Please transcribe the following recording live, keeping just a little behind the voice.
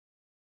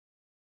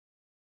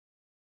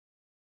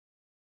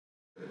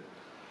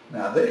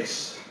Now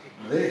this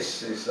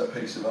is a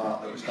piece of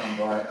art that was done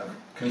by a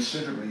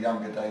considerably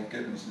younger Dave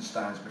Gibbons and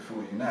stands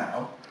before you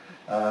now.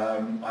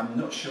 I'm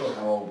not sure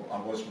how old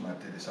I was when I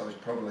did this. I was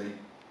probably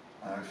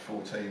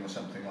 14 or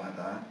something like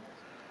that.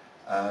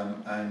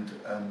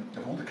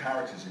 Of all the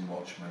characters in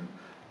Watchmen,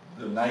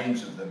 the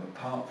names of them,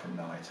 apart from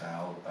Night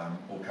Owl,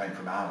 all came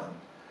from Alan.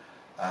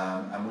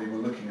 And we were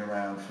looking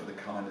around for the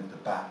kind of the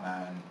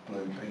Batman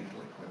Blue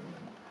Beetle equivalent.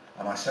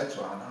 And I said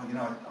to Alan, oh, you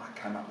know, I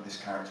came up with this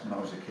character when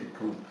I was a kid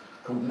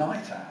called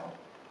Night Owl.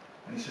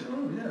 And he said,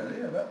 oh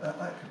yeah,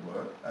 that could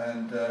work.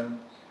 And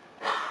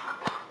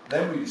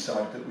then we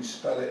decided that we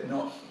spell it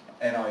not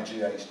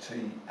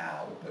N-I-G-H-T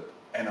owl, but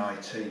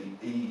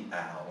N-I-T-E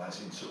owl,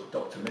 as in sort of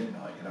Dr.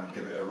 Midnight, you know,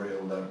 give it a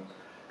real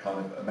kind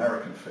of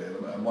American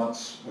feel. And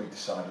once we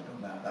decided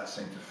on that, that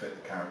seemed to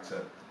fit the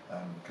character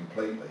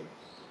completely.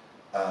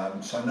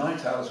 So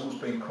Night Owl has always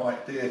been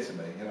quite dear to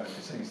me, you know,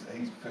 because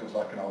he feels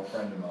like an old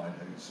friend of mine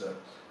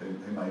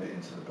who made it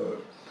into the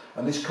book.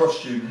 And this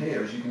costume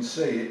here, as you can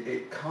see,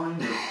 it kind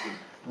of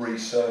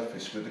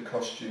resurfaced with the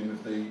costume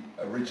of the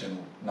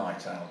original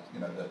Night Owl, you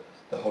know,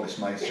 the Hollis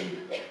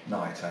Mason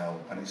Night Owl,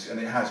 and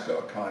it has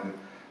got a kind of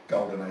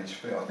Golden Age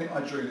feel. I think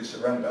I drew this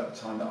around about the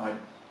time that I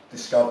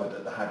discovered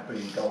that there had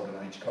been Golden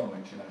Age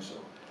comics, you know,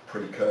 sort of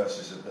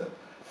precursors of the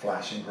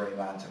Flash and Green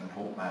Lantern and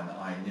Hawkman that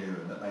I knew,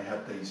 and that they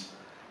had these,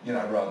 you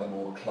know, rather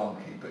more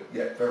clunky but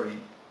yet very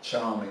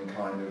charming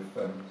kind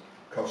of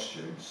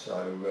costumes.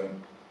 So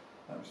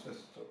that was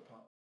just sort of